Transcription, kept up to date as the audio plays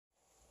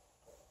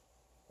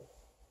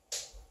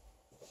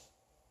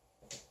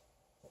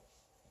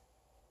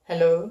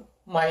Hello,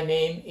 my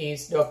name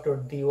is Dr.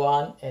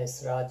 Diwan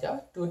S.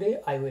 Raja. Today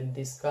I will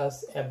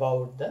discuss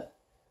about the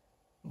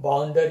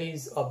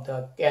boundaries of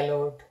the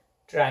Calot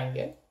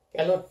triangle.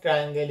 Calot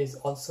triangle is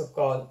also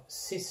called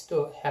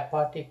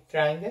Cystohepatic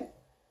Triangle.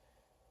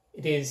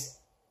 It is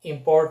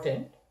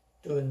important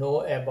to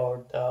know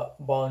about the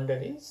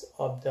boundaries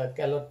of the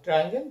Calot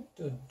triangle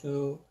to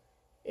do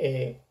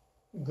a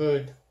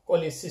good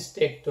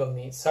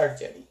cholecystectomy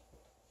surgery.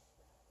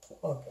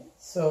 Okay,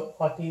 so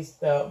what is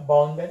the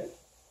boundary?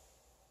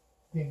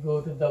 We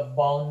go to the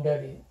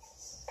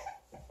boundaries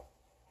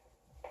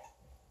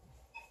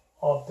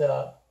of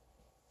the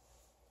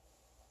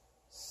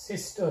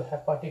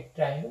cystohepatic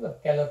triangle or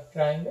Calot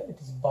triangle. It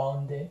is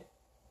bounded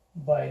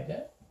by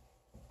the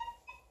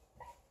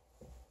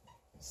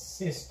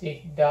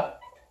cystic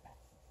duct.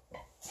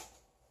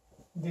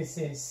 This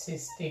is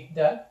cystic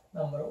duct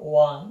number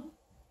 1,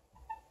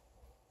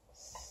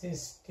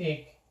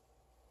 cystic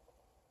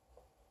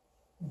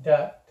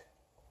duct.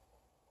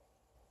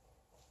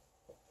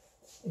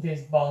 It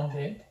is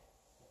bounded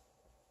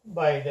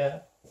by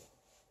the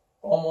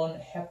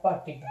common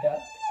hepatic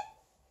duct.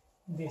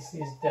 This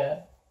is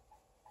the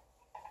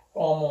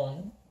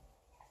common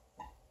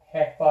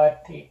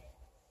hepatic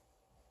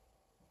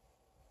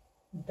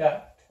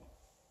duct.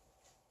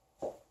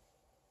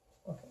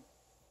 Okay.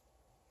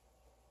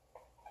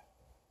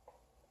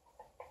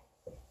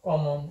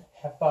 Common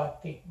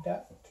hepatic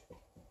duct,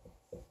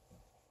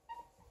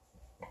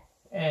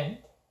 and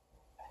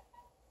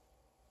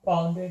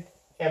bounded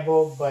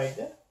above by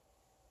the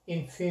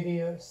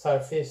inferior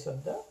surface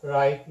of the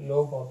right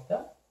lobe of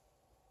the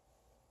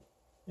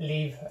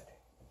liver.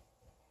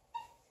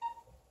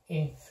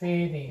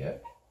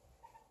 Inferior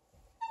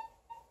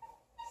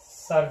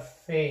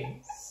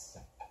surface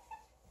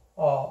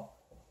of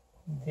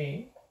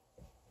the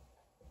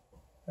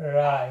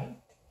right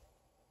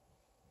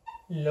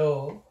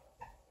lobe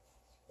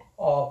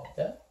of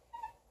the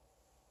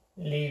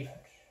liver.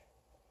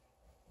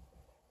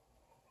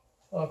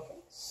 Okay,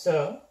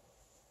 so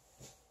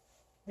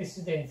this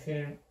is the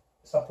inferior,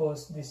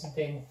 suppose this is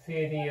the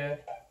inferior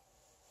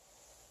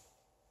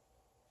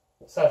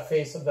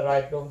surface of the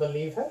right lobe of the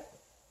liver.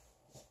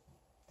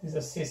 This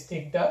is a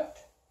cystic duct.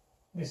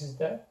 This is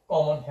the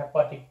common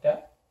hepatic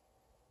duct.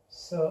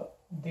 So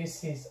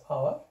this is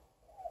our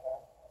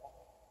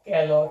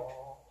Calot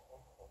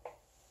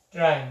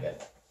triangle.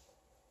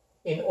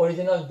 In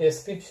original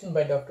description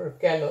by Dr.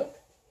 Calot,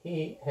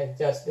 he has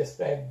just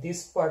described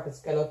this part as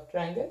Calot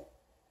triangle,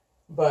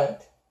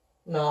 but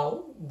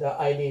now the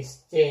idea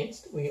is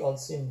changed. We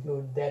also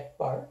include that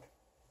part,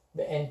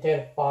 the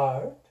entire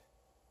part,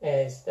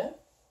 as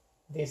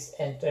this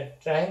entire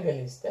triangle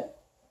is the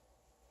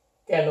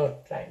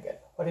Calot triangle.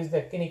 What is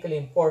the clinical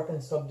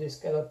importance of this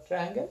Calot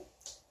triangle?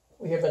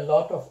 We have a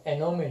lot of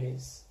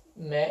anomalies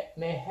may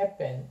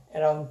happen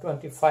around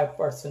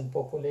 25%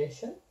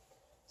 population.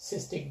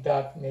 Cystic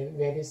duct may be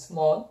very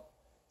small.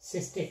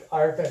 Cystic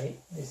artery,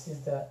 this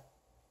is the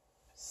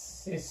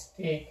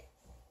cystic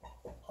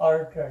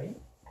artery.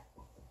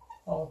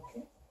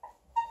 Okay,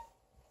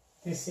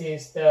 this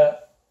is the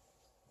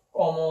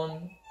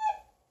common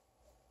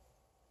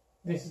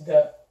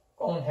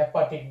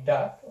hepatic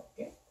duct.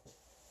 Okay,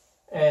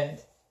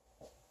 and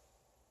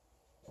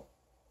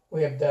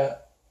we have the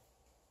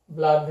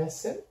blood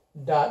vessel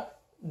duct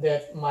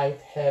that might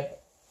have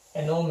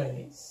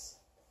anomalies.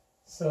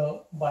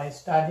 So by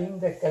studying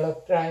the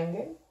Calot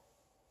triangle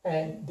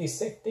and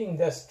dissecting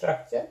the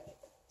structure,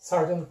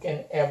 surgeon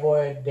can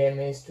avoid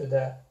damage to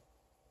the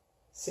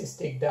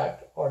cystic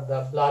duct or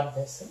the blood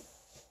vessel.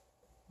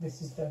 This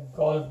is the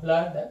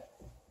gallbladder.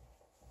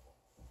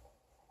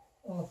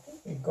 Okay,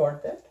 we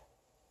got that.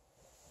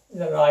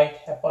 The right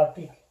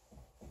hepatic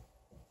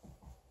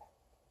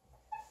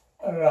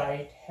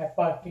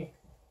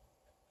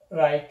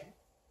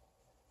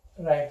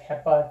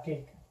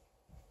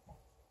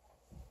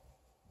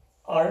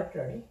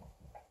artery.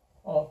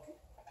 Okay,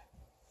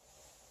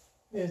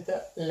 this is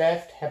the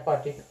left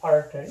hepatic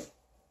artery.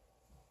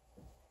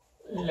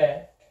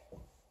 Left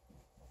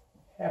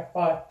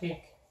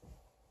hepatic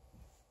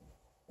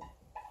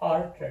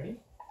artery.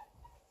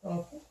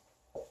 Okay,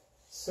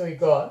 so we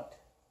got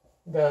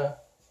this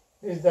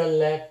is the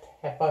left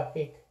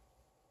hepatic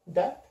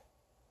duct,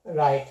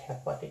 right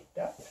hepatic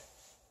duct.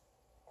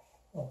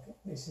 Okay,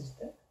 this is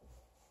the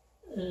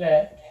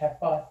left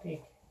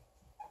hepatic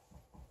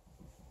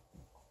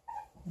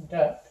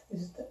duct.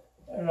 This is the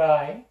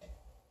right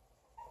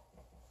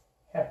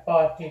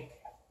hepatic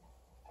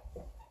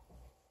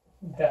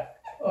duct.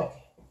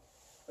 Okay,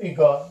 we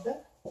got the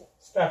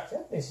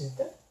structure. This is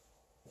the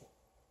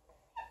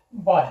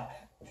bile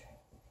duct.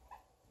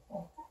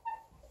 Okay.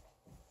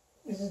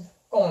 This is the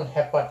common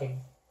hepatic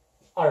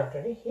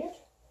artery here.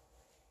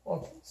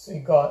 Okay, so we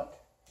got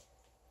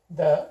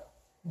the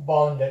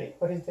boundary.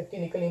 What is the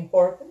clinical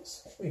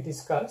importance? We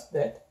discussed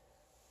that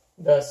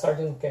the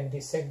surgeon can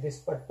dissect this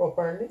part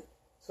properly,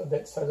 so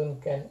that surgeon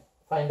can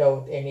find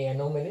out any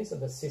anomalies of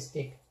the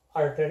cystic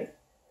artery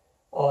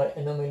or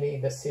anomaly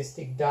in the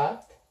cystic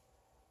duct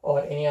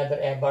or any other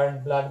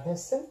aberrant blood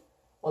vessel.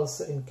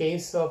 Also, in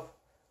case of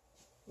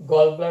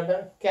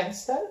gallbladder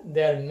cancer,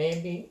 there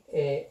may be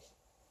a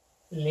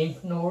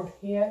lymph node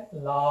here,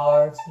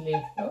 large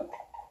lymph node.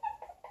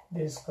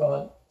 This is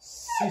called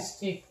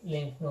cystic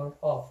lymph node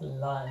of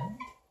lung.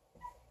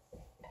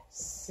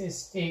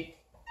 Cystic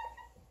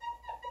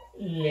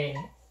lymph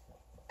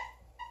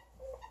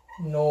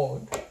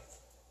node.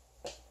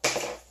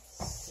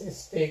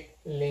 Cystic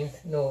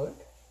lymph node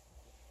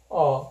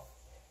of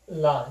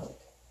lung.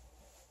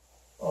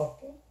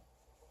 Okay,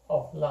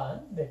 of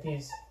lung, that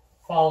is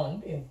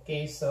found in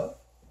case of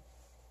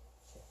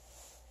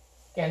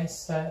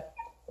cancer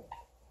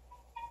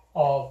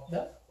of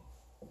the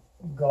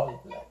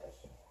gallbladder.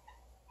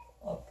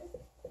 Okay,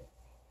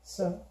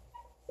 so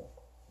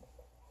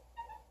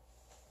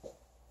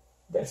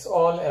that's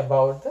all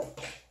about the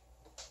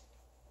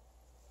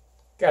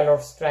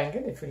Calot's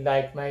triangle. If you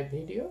like my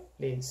video,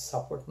 please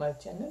support my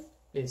channel.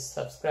 Please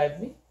subscribe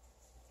me.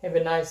 Have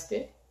a nice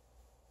day.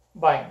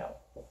 Bye now.